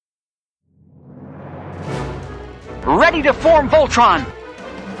Ready to form Voltron!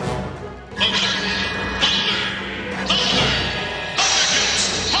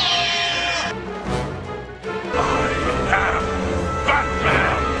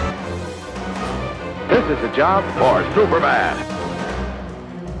 This is a job for Superman.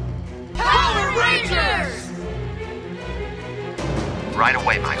 Power Rangers! Right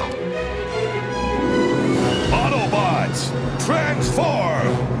away, Michael. Autobots,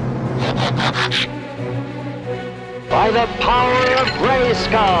 transform! By the power of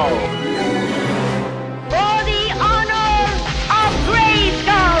Grayskull! For the honor of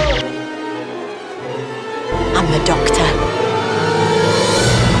Grayskull! I'm the Doctor.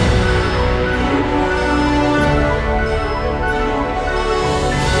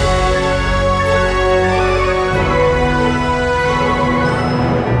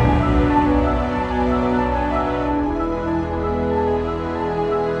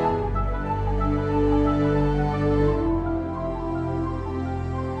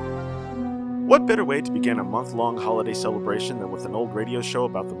 What better way to begin a month-long holiday celebration than with an old radio show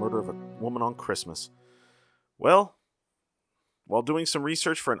about the murder of a woman on Christmas? Well, while doing some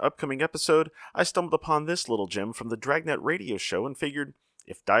research for an upcoming episode, I stumbled upon this little gem from the Dragnet radio show and figured,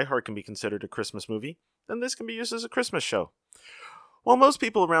 if Die Hard can be considered a Christmas movie, then this can be used as a Christmas show. While most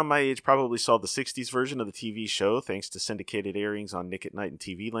people around my age probably saw the 60s version of the TV show thanks to syndicated airings on Nick at Night and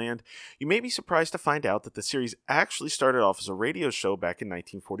TV Land, you may be surprised to find out that the series actually started off as a radio show back in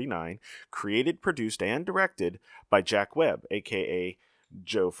 1949, created, produced, and directed by Jack Webb, aka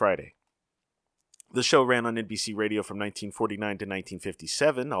Joe Friday. The show ran on NBC Radio from 1949 to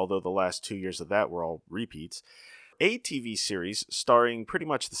 1957, although the last 2 years of that were all repeats. A TV series starring pretty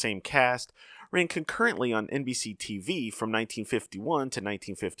much the same cast ran concurrently on NBC TV from 1951 to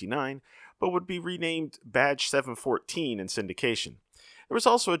 1959, but would be renamed Badge 714 in syndication. There was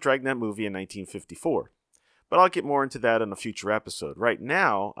also a Dragnet movie in 1954, but I'll get more into that in a future episode. Right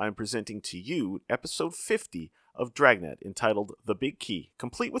now, I'm presenting to you episode 50 of Dragnet, entitled The Big Key,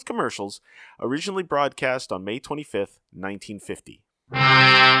 complete with commercials, originally broadcast on May 25th, 1950.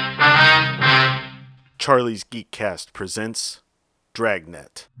 Charlie's Geekcast presents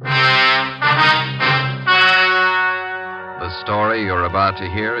Dragnet. The story you're about to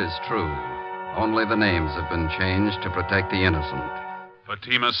hear is true. Only the names have been changed to protect the innocent.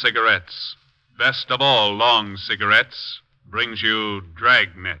 Fatima Cigarettes, best of all long cigarettes, brings you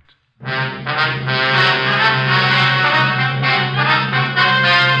Dragnet.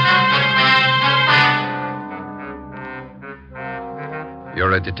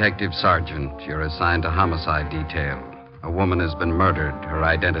 You're a detective sergeant. You're assigned to homicide detail. A woman has been murdered, her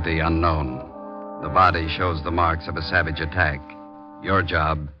identity unknown. The body shows the marks of a savage attack. Your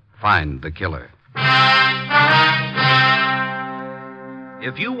job, find the killer.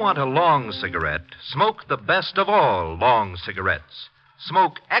 If you want a long cigarette, smoke the best of all long cigarettes.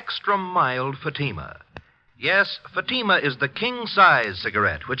 Smoke extra mild Fatima. Yes, Fatima is the king-size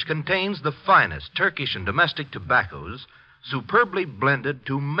cigarette which contains the finest Turkish and domestic tobaccos, superbly blended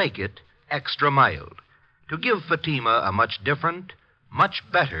to make it extra mild, to give Fatima a much different, much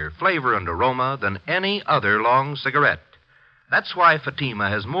better flavor and aroma than any other long cigarette. That's why Fatima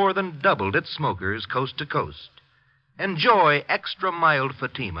has more than doubled its smokers coast to coast. Enjoy extra mild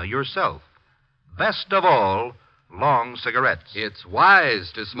Fatima yourself. Best of all, long cigarettes. It's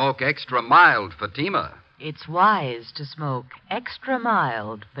wise to smoke extra mild Fatima. It's wise to smoke extra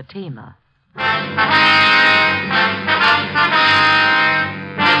mild Fatima.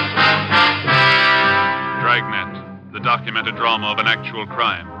 Dragnet, the documented drama of an actual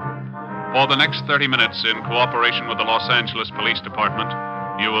crime. For the next 30 minutes, in cooperation with the Los Angeles Police Department,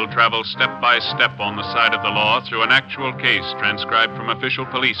 you will travel step by step on the side of the law through an actual case transcribed from official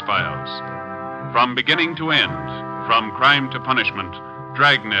police files. From beginning to end, from crime to punishment,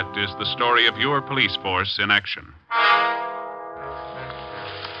 Dragnet is the story of your police force in action.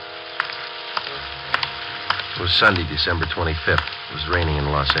 It was Sunday, December 25th. It was raining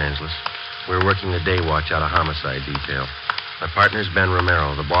in Los Angeles. We were working the day watch out of homicide detail. My partner's Ben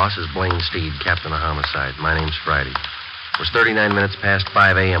Romero. The boss is Blaine Steed, captain of homicide. My name's Friday. It was 39 minutes past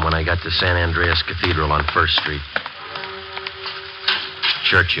 5 a.m. when I got to San Andreas Cathedral on 1st Street.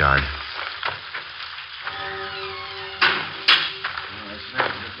 Churchyard.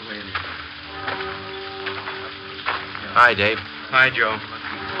 Hi, Dave. Hi, Joe.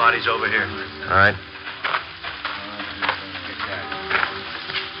 Body's over here. All right.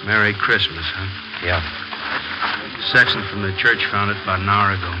 Merry Christmas, huh? Yeah. Sexton from the church found it about an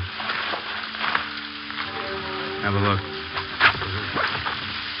hour ago. Have a look.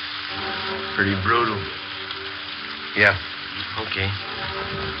 Pretty brutal. Yeah. Okay.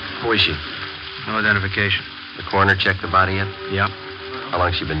 Who is she? No identification. The coroner checked the body yet? Yep. How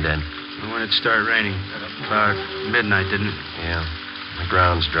long's she been dead? When it started raining. About midnight, didn't it? Yeah. The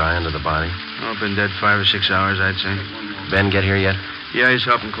ground's dry under the body. Oh, been dead 5 or 6 hours, I'd say. Ben get here yet? Yeah, he's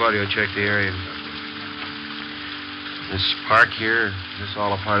helping Claudio check the area. This park here, is this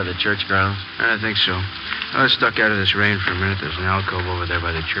all a part of the church grounds? I think so. I was stuck out of this rain for a minute. There's an alcove over there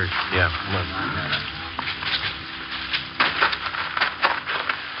by the church. Yeah. Look.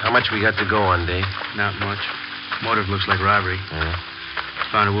 How much we got to go on, Dave? Not much. Motive looks like robbery. Yeah.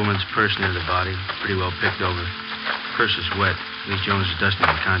 Found a woman's purse near the body. Pretty well picked over. Purse is wet. Lee Jones is dusting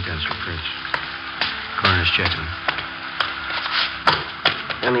the contents for prints. Coroner's checking.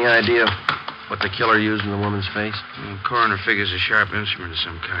 Any idea what the killer used in the woman's face? Coroner figures a sharp instrument of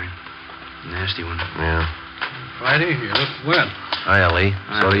some kind. Nasty one. Yeah. Friday, you look wet. Hi, Lee.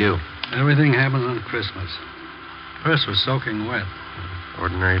 So do you. Everything happens on Christmas. Purse was soaking wet.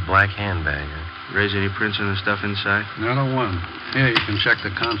 Ordinary black handbag. Huh? Raise any prints on the stuff inside? Not a one. Here, you can check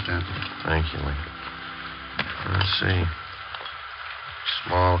the contents. Thank you, Lee. Let's see.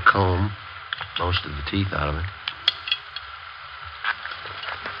 Small comb. Most of the teeth out of it.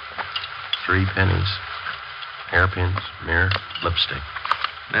 3 pennies. Hairpins, mirror, lipstick.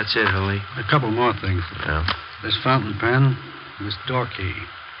 That's it, Hully. A couple more things. Yeah. This fountain pen, this door key.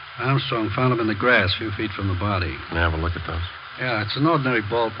 Armstrong found them in the grass a few feet from the body. Can I have a look at those? Yeah, it's an ordinary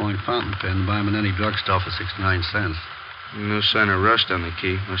ballpoint fountain pen. Buy them in any drugstore for 69 cents. No sign of rust on the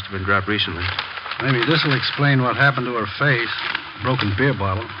key. Must have been dropped recently. Maybe this will explain what happened to her face. Broken beer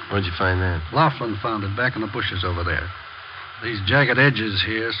bottle. Where'd you find that? Laughlin found it back in the bushes over there. These jagged edges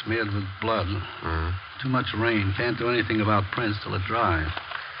here smeared with blood. Mm-hmm. Too much rain. Can't do anything about prints till it dries.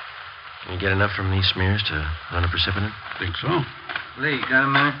 Can you get enough from these smears to run a precipitant? Think so. Lee, got a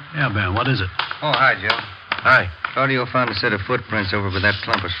minute? Yeah, Ben, what is it? Oh, hi, Joe. Hi. Claudio found a set of footprints over by that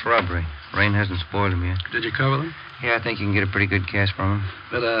clump of shrubbery. Rain hasn't spoiled them yet. Did you cover them? Yeah, I think you can get a pretty good cast from them.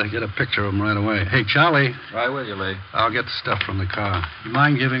 Better get a picture of them right away. Hey, Charlie. Right with you, Lee. I'll get the stuff from the car. You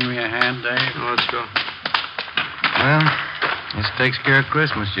mind giving me a hand, Dave? Oh, let's go. Well, this takes care of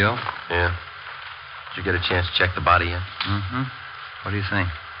Christmas, Joe. Yeah. Did you get a chance to check the body yet? Mm-hmm. What do you think?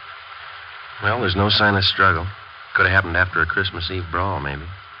 Well, there's no sign of struggle. Could have happened after a Christmas Eve brawl, maybe.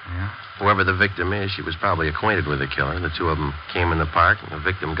 Yeah? Whoever the victim is, she was probably acquainted with the killer. The two of them came in the park, and the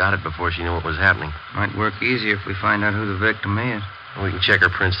victim got it before she knew what was happening. Might work easier if we find out who the victim is. We can check her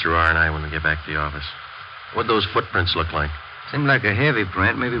prints through R&I when we get back to the office. What'd those footprints look like? Seemed like a heavy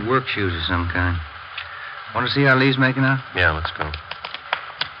print, maybe work shoes of some kind. Want to see how Lee's making out? Yeah, let's go.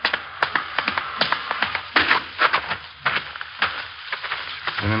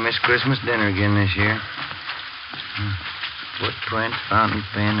 Gonna miss Christmas dinner again this year. Footprint, fountain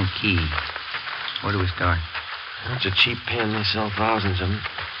pen, and key. Where do we start? It's a cheap pen. They sell thousands of them.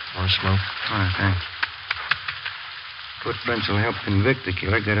 Want to smoke? All right, thanks. Footprints will help convict the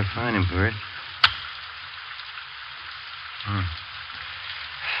killer. Gotta find him first.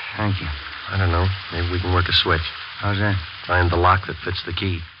 Thank you. I don't know. Maybe we can work a switch. How's that? Find the lock that fits the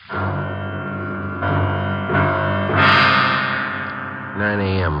key. 9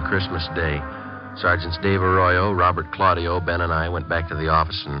 a.m., Christmas Day. Sergeants Dave Arroyo, Robert Claudio, Ben, and I went back to the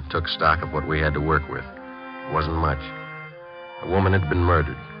office and took stock of what we had to work with. It wasn't much. A woman had been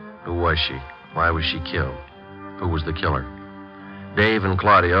murdered. Who was she? Why was she killed? Who was the killer? Dave and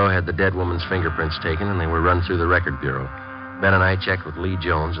Claudio had the dead woman's fingerprints taken, and they were run through the record bureau. Ben and I checked with Lee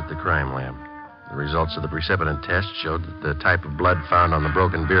Jones at the crime lab. The results of the precipitant test showed that the type of blood found on the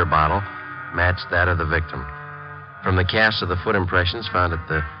broken beer bottle matched that of the victim. From the casts of the foot impressions found at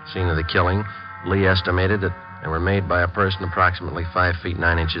the scene of the killing, Lee estimated that they were made by a person approximately 5 feet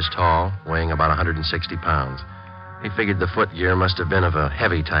 9 inches tall, weighing about 160 pounds. He figured the footgear must have been of a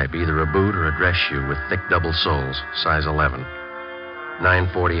heavy type, either a boot or a dress shoe with thick double soles, size 11.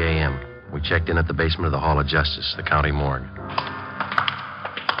 9:40 a.m. We checked in at the basement of the Hall of Justice, the county morgue.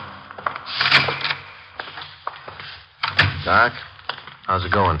 Doc, how's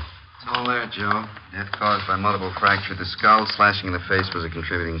it going? It's all there, Joe. Death caused by multiple fracture of the skull. Slashing in the face was a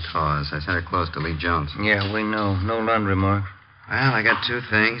contributing cause. I sent her close to Lee Jones. Yeah, we know. No laundry mark. Well, I got 2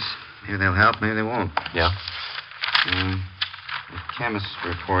 things. Maybe they'll help, maybe they won't. Yeah? The chemist's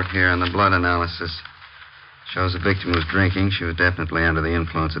report here on the blood analysis shows the victim was drinking. She was definitely under the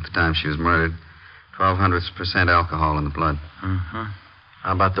influence at the time she was murdered. 0.012% alcohol in the blood. Mm-hmm.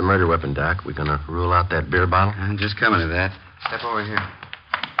 How about the murder weapon, Doc? We gonna rule out that beer bottle? I'm just coming to that. Step over here.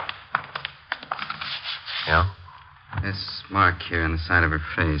 Yeah? This mark here on the side of her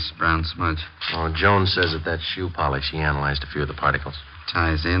face, brown smudge. Well, Jones says that shoe polish. He analyzed a few of the particles.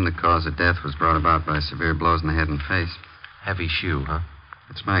 Ties in. The cause of death was brought about by severe blows in the head and face. Heavy shoe, huh?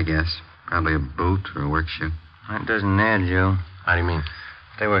 That's my guess. Probably a boot or a work shoe. That doesn't add, Joe. How do you mean?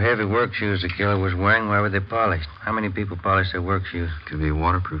 If they were heavy work shoes the killer was wearing, why were they polished? How many people polish their work shoes? Could be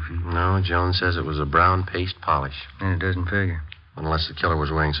waterproofing. No, Jones says it was a brown paste polish. And it doesn't figure. Unless the killer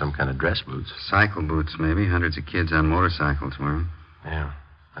was wearing some kind of dress boots. Cycle boots, maybe. Hundreds of kids on motorcycles wear them. Yeah.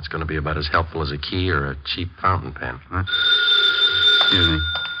 That's going to be about as helpful as a key or a cheap fountain pen. What? Excuse me.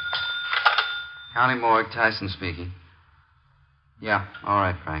 County Morgue, Tyson speaking. Yeah, all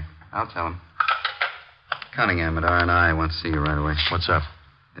right, Frank. I'll tell him. Cunningham at R&I wants to see you right away. What's up?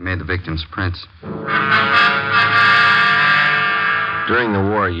 They made the victim's prints. During the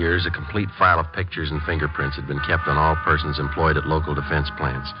war years, a complete file of pictures and fingerprints had been kept on all persons employed at local defense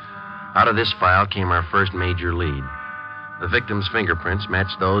plants. Out of this file came our first major lead. The victim's fingerprints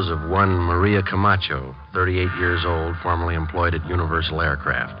matched those of one Maria Camacho, 38 years old, formerly employed at Universal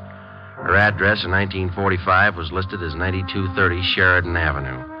Aircraft. Her address in 1945 was listed as 9230 Sheridan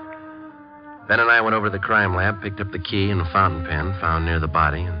Avenue. Ben and I went over to the crime lab, picked up the key and a fountain pen found near the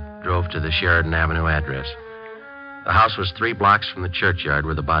body, and drove to the Sheridan Avenue address. The house was 3 blocks from the churchyard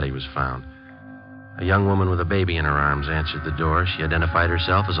where the body was found. A young woman with a baby in her arms answered the door. She identified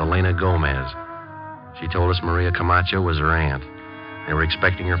herself as Elena Gomez. She told us Maria Camacho was her aunt. They were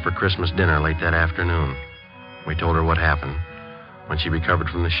expecting her for Christmas dinner late that afternoon. We told her what happened. When she recovered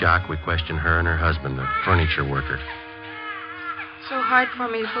from the shock, we questioned her and her husband, a furniture worker. So hard for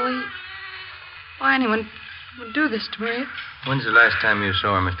me to believe. Why anyone would do this to Maria? When's the last time you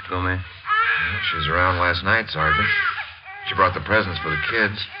saw her, Mr. Gomez? Well, she was around last night, Sergeant. She brought the presents for the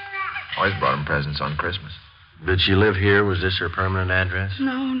kids. Always brought them presents on Christmas. Did she live here? Was this her permanent address?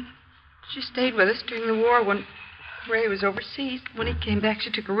 No. She stayed with us during the war when Ray was overseas. When he came back,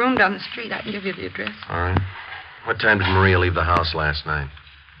 she took a room down the street. I can give you the address. All right. What time did Maria leave the house last night?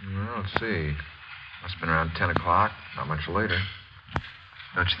 Well, let's see. Must have been around 10 o'clock. Not much later.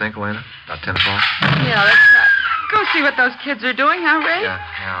 Don't you think, Elena? About 10 o'clock? Yeah, that's right. Go see what those kids are doing, huh, Ray? Yeah,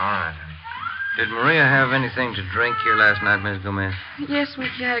 all right, honey. Did Maria have anything to drink here last night, Miss Gomez? Yes, we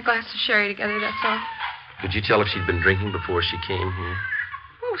had a glass of sherry together, that's all. Could you tell if she'd been drinking before she came here?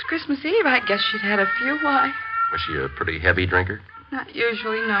 Well, it was Christmas Eve. I guess she'd had a few. Why? Was she a pretty heavy drinker? Not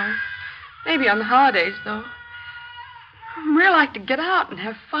usually, no. Maybe on the holidays, though. Maria liked to get out and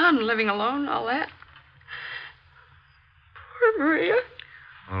have fun, living alone and all that. Poor Maria.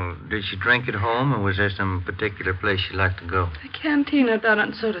 Well, did she drink at home, or was there some particular place she liked to go? The cantina down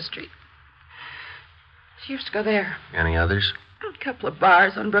on Soda Street. She used to go there. Any others? A couple of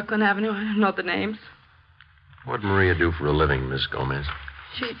bars on Brooklyn Avenue. I don't know the names. What'd Maria do for a living, Miss Gomez?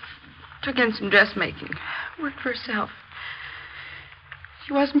 She took in some dressmaking. Worked for herself.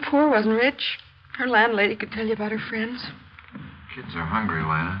 She wasn't poor, wasn't rich. Her landlady could tell you about her friends. Kids are hungry,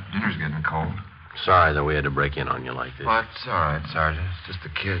 Lana. Dinner's getting cold. Sorry that we had to break in on you like this. Well, it's all right, Sergeant. It's just the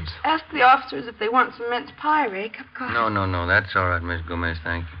kids. Ask the officers if they want some mince pie, Ray. Cup of coffee. No. That's all right, Miss Gomez.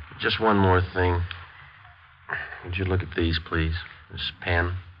 Thank you. Just one more thing. Would you look at these, please? This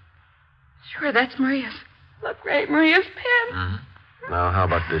pen. Sure, that's Maria's. Look, Ray, Maria's pen. Mm-hmm. Now, how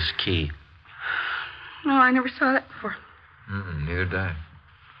about this key? No, I never saw that before. Neither did I.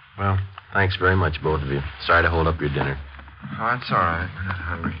 Well, thanks very much, both of you. Sorry to hold up your dinner. Oh, it's all right. We're not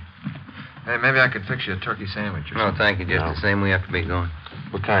hungry. Hey, maybe I could fix you a turkey sandwich or something. No, thank you. Just the same, we have to be going.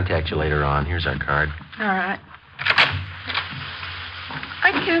 We'll contact you later on. Here's our card. All right.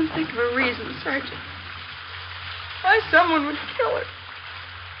 I can't think of a reason, Sergeant. Why someone would kill her.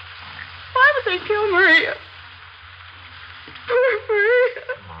 Why would they kill Maria? Poor Maria.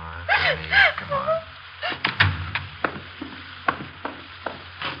 Come on, honey. Come on.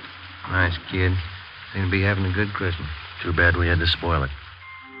 Nice kid. Seem to be having a good Christmas. Too bad we had to spoil it.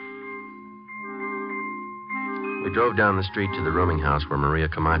 We drove down the street to the rooming house where Maria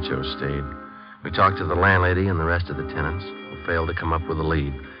Camacho stayed. We talked to the landlady and the rest of the tenants, who failed to come up with a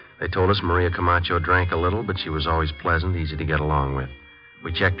lead. They told us Maria Camacho drank a little, but she was always pleasant, easy to get along with.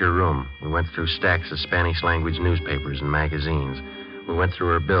 We checked her room. We went through stacks of Spanish-language newspapers and magazines. We went through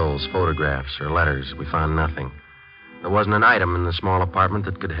her bills, photographs, her letters. We found nothing. There wasn't an item in the small apartment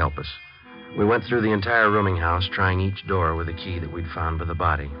that could help us. We went through the entire rooming house, trying each door with a key that we'd found by the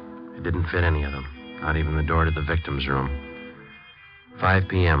body. It didn't fit any of them, not even the door to the victim's room. 5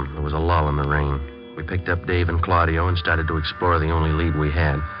 p.m., there was a lull in the rain. We picked up Dave and Claudio and started to explore the only lead we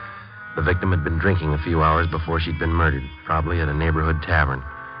had. The victim had been drinking a few hours before she'd been murdered, probably at a neighborhood tavern.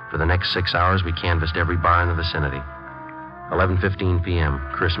 For the next 6 hours, we canvassed every bar in the vicinity. 11:15 p.m.,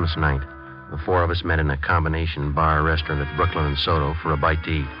 Christmas night. The 4 of us met in a combination bar-restaurant at Brooklyn and Soto for a bite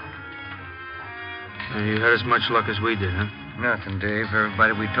to eat. You had as much luck as we did, huh? Nothing, Dave.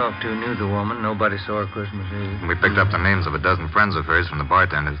 Everybody we talked to knew the woman. Nobody saw her Christmas Eve. We picked up the names of a dozen friends of hers from the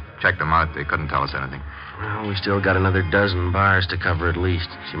bartenders. Checked them out. They couldn't tell us anything. Well, we still got another dozen bars to cover at least.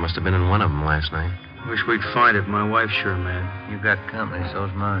 She must have been in one of them last night. Wish we'd find it. My wife's sure mad. You got company,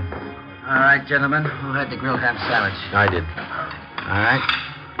 so's mine. All right, gentlemen. Who had the grilled ham sandwich? I did. All right.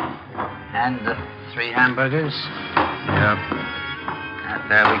 And the 3 hamburgers? Yep.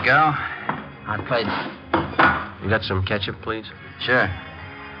 There we go. Hot plate. You got some ketchup, please? Sure.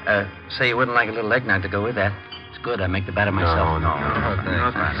 Say you wouldn't like a little eggnog to go with that. It's good. I make the batter myself. No,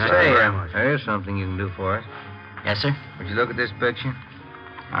 thanks. Say, here's something you can do for us. Yes, sir? Would you look at this picture?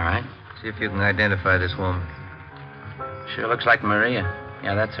 All right. See if you can identify this woman. Sure looks like Maria.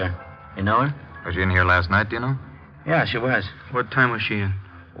 Yeah, that's her. You know her? Was she in here last night, do you know? Yeah, she was. What time was she in?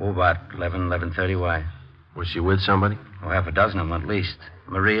 Oh, about 11:30. Why? Was she with somebody? Oh, half a dozen of them at least.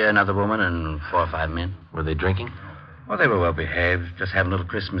 Maria, another woman, and 4 or 5 men. Were they drinking? Well, they were well behaved. Just having a little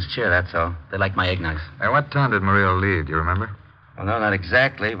Christmas cheer, that's all. They like my eggnogs. At what time did Maria leave? Do you remember? Well, no, not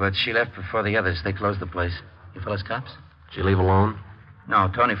exactly, but she left before the others. They closed the place. You fellas cops? Did she leave alone? No,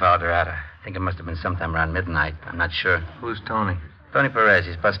 Tony followed her out. I think it must have been sometime around midnight. I'm not sure. Who's Tony? Tony Perez.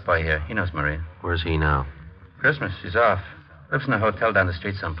 He's busboy here. He knows Maria. Where's he now? Christmas. She's off. Lives in a hotel down the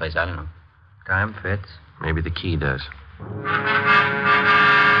street someplace. I don't know. Time fits. Maybe the key does.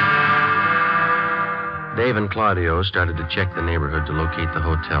 Dave and Claudio started to check the neighborhood to locate the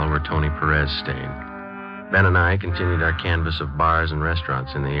hotel where Tony Perez stayed. Ben and I continued our canvass of bars and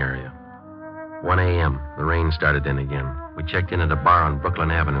restaurants in the area. 1 a.m., the rain started in again. We checked in at a bar on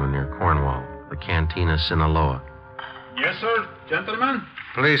Brooklyn Avenue near Cornwall, the Cantina Sinaloa. Yes, sir. Gentlemen?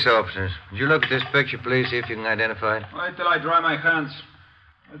 Police officers. Would you look at this picture, please, see if you can identify it? Wait till I dry my hands.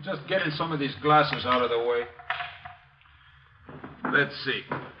 I'm just getting some of these glasses out of the way. Let's see.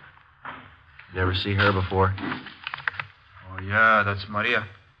 You ever see her before? Oh, yeah, that's Maria.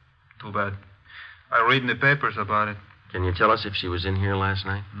 Too bad. I read in the papers about it. Can you tell us if she was in here last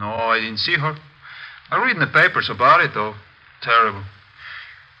night? No, I didn't see her. I read in the papers about it, though. Terrible.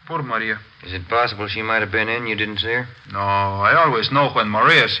 Poor Maria. Is it possible she might have been in? You didn't see her? No, I always know when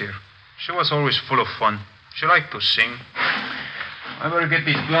Maria's here. She was always full of fun. She liked to sing. I better get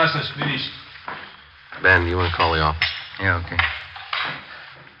these glasses finished. Ben, do you want to call the office? Yeah, okay.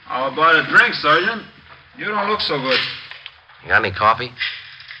 How about a drink, Sergeant? You don't look so good. You got any coffee?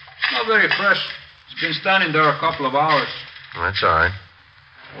 It's not very fresh. It's been standing there a couple of hours. Well, that's all right.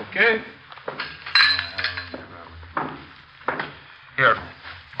 Okay. Here.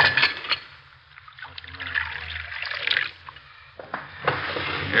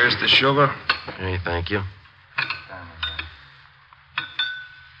 Here's the sugar. Okay, thank you.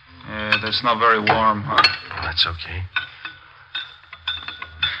 Yeah, that's not very warm, huh? Oh, that's okay.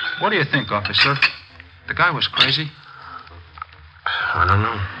 What do you think, officer? The guy was crazy? I don't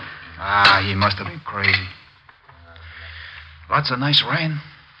know. Ah, he must have been crazy. Lots of nice rain.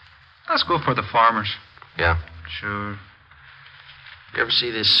 That's good for the farmers. Yeah. Sure. You ever see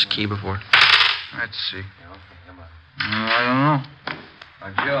this key before? Let's see. I don't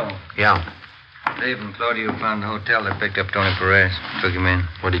know. Joe. Yeah. Dave and Claudio found the hotel that picked up Tony Perez. Took him in.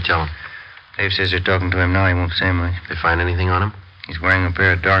 What'd he tell him? Dave says they're talking to him now. He won't say much. They find anything on him? He's wearing a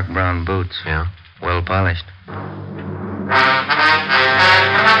pair of dark brown boots. Yeah? Well polished.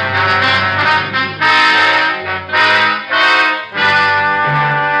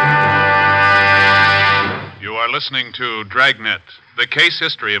 You are listening to Dragnet, the case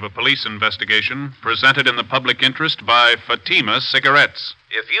history of a police investigation presented in the public interest by Fatima Cigarettes.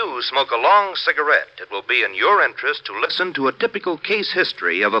 If you smoke a long cigarette, it will be in your interest to listen to a typical case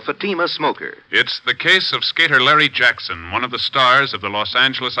history of a Fatima smoker. It's the case of skater Larry Jackson, one of the stars of the Los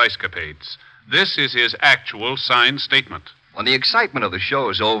Angeles Ice Capades. This is his actual signed statement. When the excitement of the show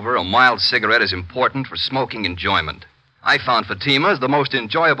is over, a mild cigarette is important for smoking enjoyment. I found Fatima's the most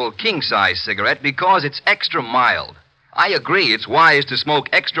enjoyable king-size cigarette because it's extra mild. I agree it's wise to smoke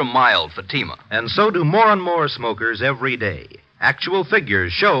extra mild Fatima. And so do more and more smokers every day. Actual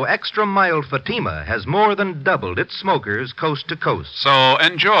figures show extra mild Fatima has more than doubled its smokers coast to coast. So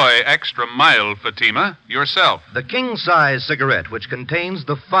enjoy extra mild Fatima yourself. The king-size cigarette, which contains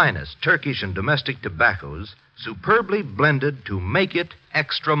the finest Turkish and domestic tobaccos, superbly blended to make it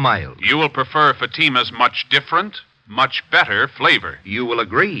extra mild. You will prefer Fatima's much different, much better flavor. You will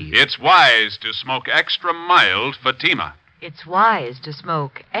agree. It's wise to smoke extra mild Fatima. It's wise to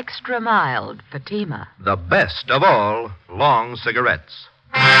smoke extra mild Fatima. The best of all long cigarettes.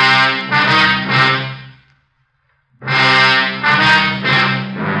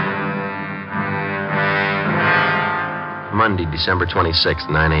 Monday, December 26th,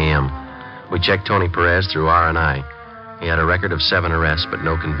 9 a.m. We checked Tony Perez through R&I. He had a record of 7 arrests, but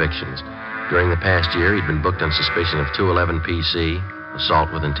no convictions. During the past year, he'd been booked on suspicion of 211 PC,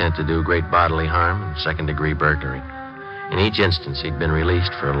 assault with intent to do great bodily harm, and second-degree burglary. In each instance, he'd been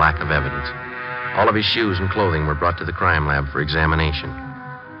released for lack of evidence. All of his shoes and clothing were brought to the crime lab for examination.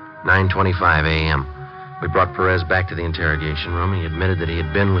 9:25 a.m. We brought Perez back to the interrogation room. He admitted that he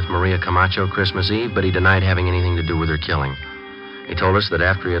had been with Maria Camacho Christmas Eve, but he denied having anything to do with her killing. He told us that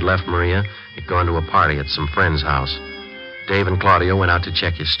after he had left Maria, he'd gone to a party at some friend's house. Dave and Claudio went out to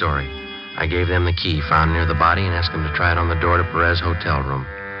check his story. I gave them the key found near the body and asked them to try it on the door to Perez's hotel room.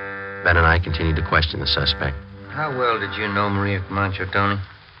 Ben and I continued to question the suspect. How well did you know Maria Camacho, Tony?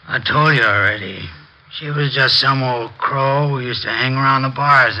 I told you already. She was just some old crow who used to hang around the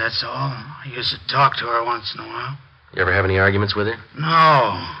bars, that's all. I used to talk to her once in a while. You ever have any arguments with her? No.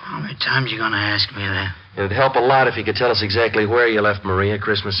 How many times you going to ask me that? It'd help a lot if you could tell us exactly where you left Maria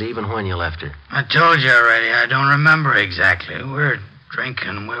Christmas Eve and when you left her. I told you already. I don't remember exactly. We were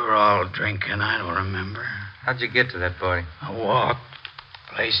drinking. We were all drinking. I don't remember. How'd you get to that party? I walked.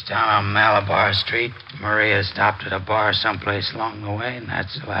 Place down on Malabar Street. Maria stopped at a bar someplace along the way, and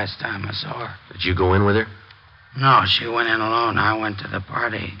that's the last time I saw her. Did you go in with her? No, she went in alone. I went to the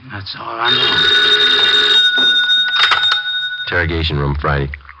party. That's all I know. Interrogation room Friday.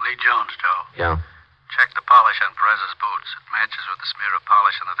 Lee Jones, Joe. Yeah? Check the polish on Perez's boots. It matches with the smear of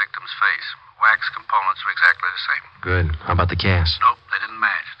polish on the victim's face. Wax components are exactly the same. Good. How about the cast? Nope, they didn't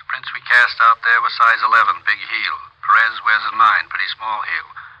match. The prints we cast out there were size 11, big heel. Perez wears a 9, pretty small heel.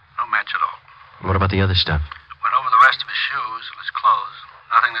 No match at all. What about the other stuff? Went over the rest of his shoes and his clothes.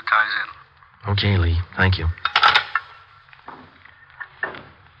 Nothing that ties in. Okay, Lee. Thank you.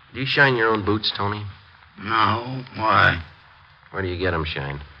 Do you shine your own boots, Tony? No. Why? Where do you get them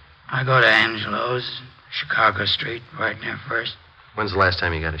shined? I go to Angelo's, Chicago Street, right near First. When's the last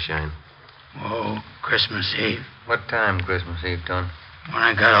time you got a shine? Oh, Christmas Eve. What time Christmas Eve, Tony? When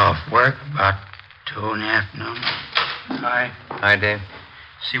I got off work, about 2 in the afternoon. Hi. Hi, Dave.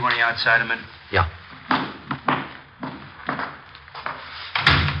 See one of you outside a minute? Yeah.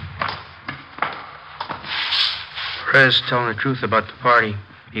 Perez telling the truth about the party.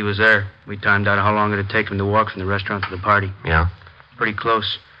 He was there. We timed out how long it'd take him to walk from the restaurant to the party. Yeah? Pretty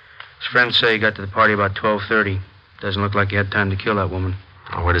close. His friends say he got to the party about 12:30. Doesn't look like he had time to kill that woman.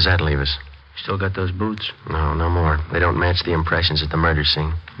 Oh, where does that leave us? Still got those boots? No, no more. They don't match the impressions at the murder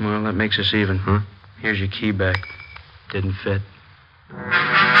scene. Well, that makes us even. Here's your key back. Didn't fit.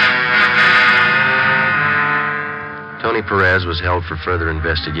 Tony Perez was held for further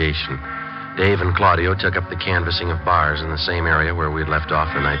investigation. Dave and Claudio took up the canvassing of bars in the same area where we'd left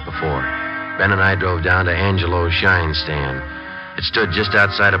off the night before. Ben and I drove down to Angelo's Shine Stand. It stood just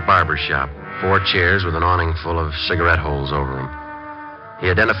outside a barber shop. 4 chairs with an awning full of cigarette holes over them. He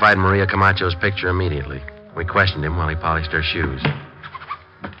identified Maria Camacho's picture immediately. We questioned him while he polished her shoes.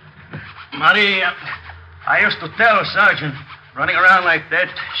 Maria, I used to tell Sergeant, running around like that,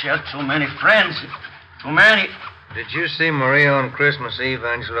 she had too many friends. Too many. Did you see Maria on Christmas Eve,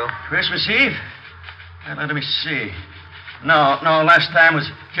 Angelo? Christmas Eve? Well, let me see. No, last time was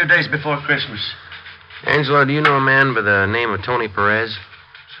a few days before Christmas. Angelo, do you know a man by the name of Tony Perez?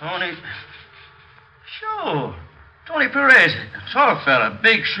 Tony? Sure. Tony Perez. Tall fella,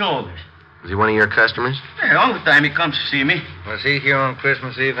 big shoulders. Was he one of your customers? Yeah, all the time he comes to see me. Was he here on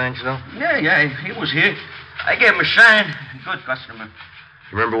Christmas Eve, Angelo? Yeah, he was here. I gave him a shine. Good customer.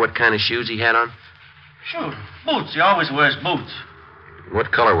 You remember what kind of shoes he had on? Sure. Boots. He always wears boots.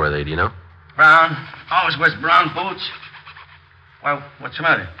 What color were they, do you know? Brown. Always wears brown boots. Well, what's the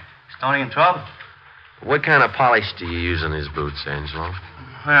matter? Is Tony in trouble? What kind of polish do you use on his boots, Angelo?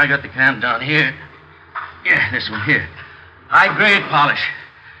 Well, I got the can down here. Yeah, this one here. High-grade polish.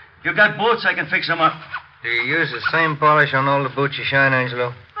 You got boots, I can fix them up. Do you use the same polish on all the boots you shine,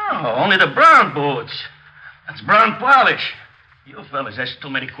 Angelo? No, only the brown boots. That's brown polish. You fellas ask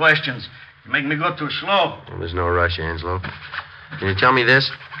too many questions. You make me go too slow. Well, there's no rush, Angelo. Can you tell me this?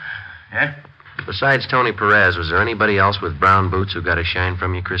 Yeah? Besides Tony Perez, was there anybody else with brown boots who got a shine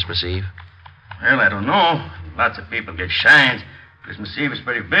from you Christmas Eve? Well, I don't know. Lots of people get shines. Christmas Eve is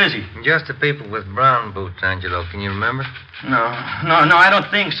pretty busy. Just the people with brown boots, Angelo. Can you remember? No, I don't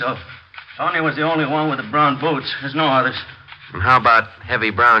think so. Tony was the only one with the brown boots. There's no others. And how about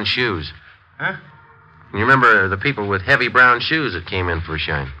heavy brown shoes? Huh? You remember the people with heavy brown shoes that came in for a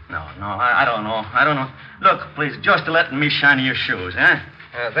shine? No, I don't know. Look, please, just let me shine your shoes, huh?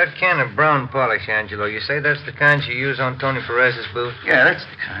 That can of brown polish, Angelo, you say that's the kind you use on Tony Perez's boots? Yeah, that's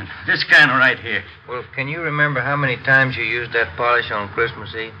the kind. This kind right here. Well, can you remember how many times you used that polish on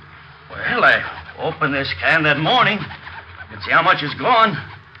Christmas Eve? Well, I opened this can that morning. I can see how much is gone.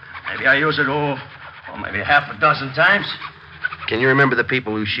 Maybe I use it, Oh, maybe half a dozen times. Can you remember the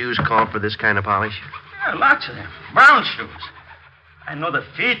people whose shoes called for this kind of polish? Yeah, lots of them. Brown shoes. I know the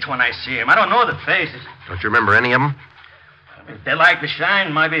feet when I see them. I don't know the faces. Don't you remember any of them? If they like to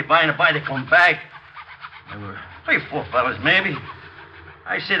shine, maybe by and by they come back. There were 3 or 4 fellas, maybe.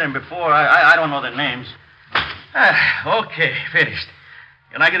 I see them before. I don't know their names. Okay, finished.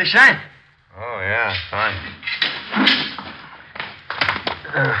 You like it to shine? Oh, yeah, fine.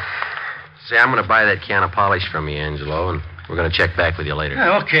 Say, I'm going to buy that can of polish from you, Angelo, and we're going to check back with you later.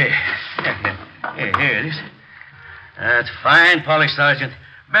 Okay. Here it is. That's fine polish, Sergeant.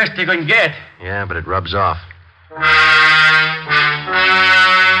 Best you can get. Yeah, but it rubs off.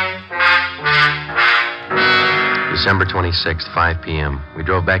 December 26th, 5 p.m. We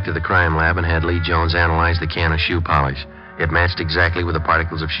drove back to the crime lab and had Lee Jones analyze the can of shoe polish. It matched exactly with the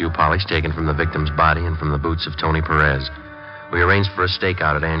particles of shoe polish taken from the victim's body and from the boots of Tony Perez. We arranged for a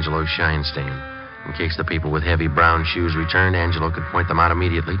stakeout at Angelo's shine stand. In case the people with heavy brown shoes returned, Angelo could point them out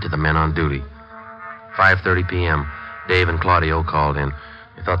immediately to the men on duty. 5:30 p.m. Dave and Claudio called in.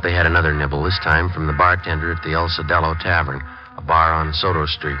 They thought they had another nibble, this time from the bartender at the El Cedello Tavern, a bar on Soto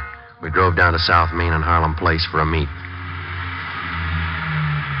Street. We drove down to South Main and Harlem Place for a meet.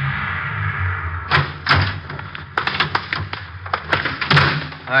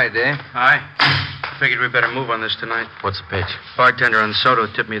 Hi, Dave. Hi. Figured we better move on this tonight. What's the pitch? Bartender on Soto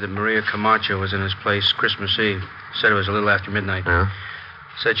tipped me that Maria Camacho was in his place Christmas Eve. Said it was a little after midnight. Yeah?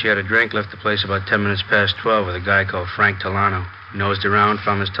 Said she had a drink, left the place about 10 minutes past 12 with a guy called Frank Tolano. Nosed around,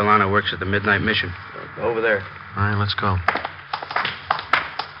 found Miss Tolano works at the Midnight Mission. Over there. All right, let's go.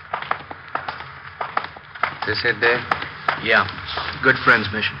 This it, Dave? Yeah. Good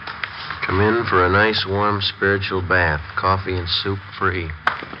Friends Mission. Come in for a nice, warm, spiritual bath. Coffee and soup free.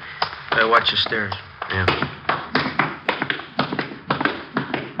 Watch your stairs. Yeah.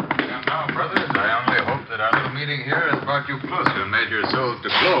 And now, brothers, I only hope that our little meeting here has brought you closer and made your souls to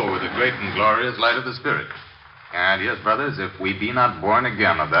glow with the great and glorious light of the Spirit. And yes, brothers, if we be not born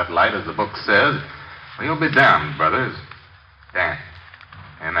again of that light, as the book says, we'll be damned, brothers. Damned.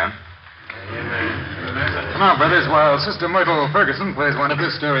 Amen. Now, brothers, while Sister Myrtle Ferguson plays one of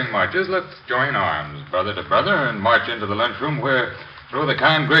his stirring marches, let's join arms, brother to brother, and march into the lunchroom where, through the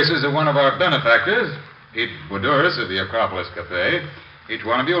kind graces of one of our benefactors, Pete Boudouris of the Acropolis Cafe, each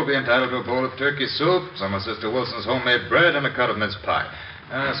one of you will be entitled to a bowl of turkey soup, some of Sister Wilson's homemade bread, and a cut of mince pie.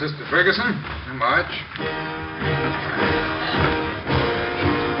 Sister Ferguson, march.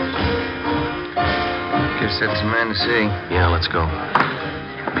 Guess that's a man to see. Yeah, let's go.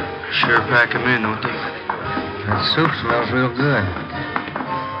 Sure pack him in, don't they? That soup smells real good.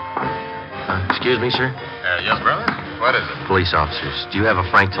 Excuse me, sir? Yes, brother? What is it? Police officers. Do you have a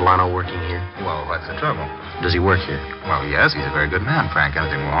Frank Tolano working here? Well, what's the trouble? Does he work here? Well, yes, he's a very good man, Frank.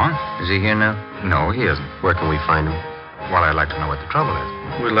 Anything wrong? Is he here now? No, he isn't. Where can we find him? Well, I'd like to know what the trouble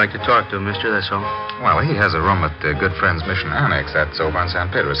is. We'd like to talk to him, mister, that's all. Well, he has a room at the Good Friends Mission Annex. That's over on San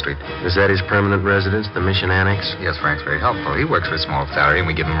Pedro Street. Is that his permanent residence, the Mission Annex? Yes, Frank's very helpful. He works for a small salary, and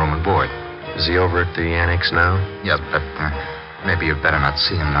we give him room and board. Is he over at the Annex now? Yes, but maybe you'd better not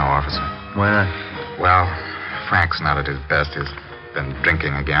see him now, officer. Why not? Well, Frank's not at his best. He's been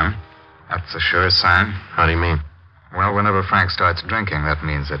drinking again. That's a sure sign. How do you mean? Well, whenever Frank starts drinking, that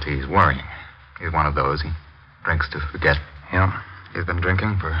means that he's worrying. He's one of those. He drinks to forget. Yeah. He's been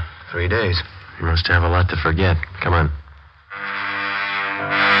drinking for 3 days. He must have a lot to forget. Come on.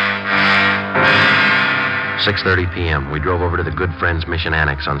 6:30 p.m. We drove over to the Good Friends Mission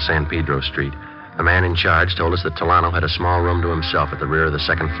Annex on San Pedro Street. The man in charge told us that Tolano had a small room to himself at the rear of the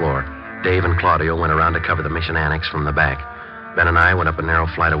second floor. Dave and Claudio went around to cover the Mission Annex from the back. Ben and I went up a narrow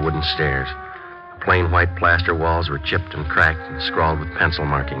flight of wooden stairs. The plain white plaster walls were chipped and cracked and scrawled with pencil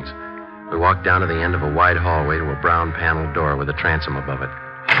markings. We walked down to the end of a wide hallway to a brown paneled door with a transom above it.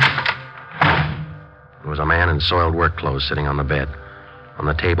 There was a man in soiled work clothes sitting on the bed. On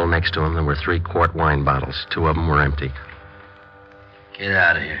the table next to him, there were 3-quart wine bottles. 2 of them were empty. Get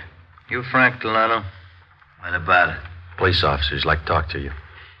out of here. You Frank Delano? What about it? Police officers like to talk to you.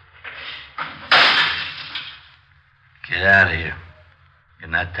 Get out of here. You're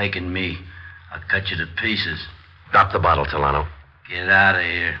not taking me. I'll cut you to pieces. Drop the bottle, Tolano. Get out of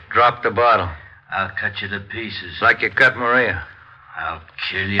here. Drop the bottle. I'll cut you to pieces. Like you cut Maria. I'll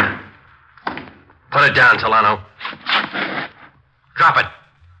kill you. Put it down, Tolano. Drop it.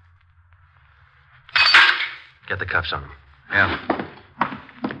 Get the cuffs on him. Yeah.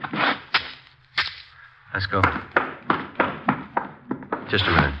 Let's go. Just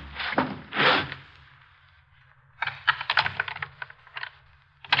a minute.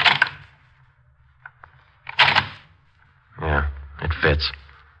 Yeah, it fits.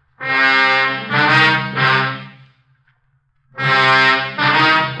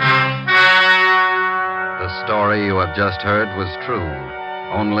 have just heard was true.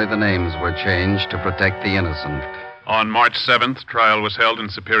 Only the names were changed to protect the innocent. On March 7th, trial was held in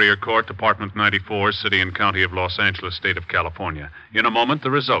Superior Court, Department 94, City and County of Los Angeles, State of California. In a moment,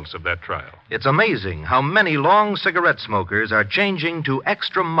 the results of that trial. It's amazing how many long cigarette smokers are changing to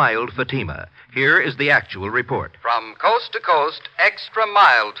extra mild Fatima. Here is the actual report. From coast to coast, extra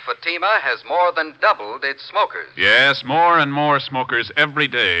mild Fatima has more than doubled its smokers. Yes, more and more smokers every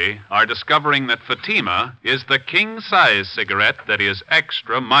day are discovering that Fatima is the king-size cigarette that is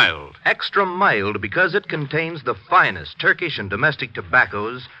extra mild. Extra mild because it contains the finest Turkish and domestic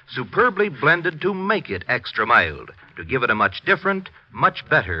tobaccos superbly blended to make it extra mild, to give it a much different, much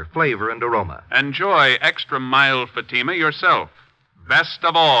better flavor and aroma. Enjoy extra mild Fatima yourself. Best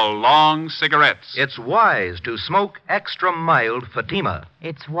of all, long cigarettes. It's wise to smoke extra mild Fatima.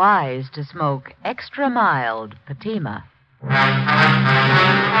 It's wise to smoke extra mild Fatima.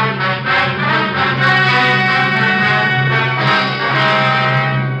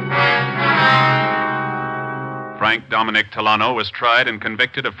 Frank Dominic Tolano was tried and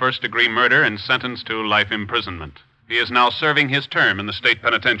convicted of first-degree murder and sentenced to life imprisonment. He is now serving his term in the state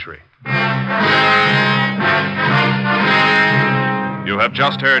penitentiary. You have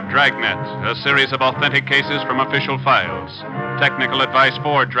just heard Dragnet, a series of authentic cases from official files. Technical advice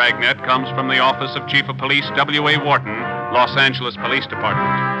for Dragnet comes from the Office of Chief of Police W.A. Wharton, Los Angeles Police Department.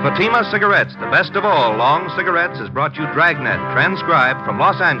 Fatima Cigarettes, the best of all long cigarettes, has brought you Dragnet, transcribed from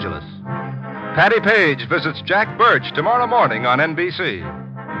Los Angeles. Patty Page visits Jack Birch tomorrow morning on NBC.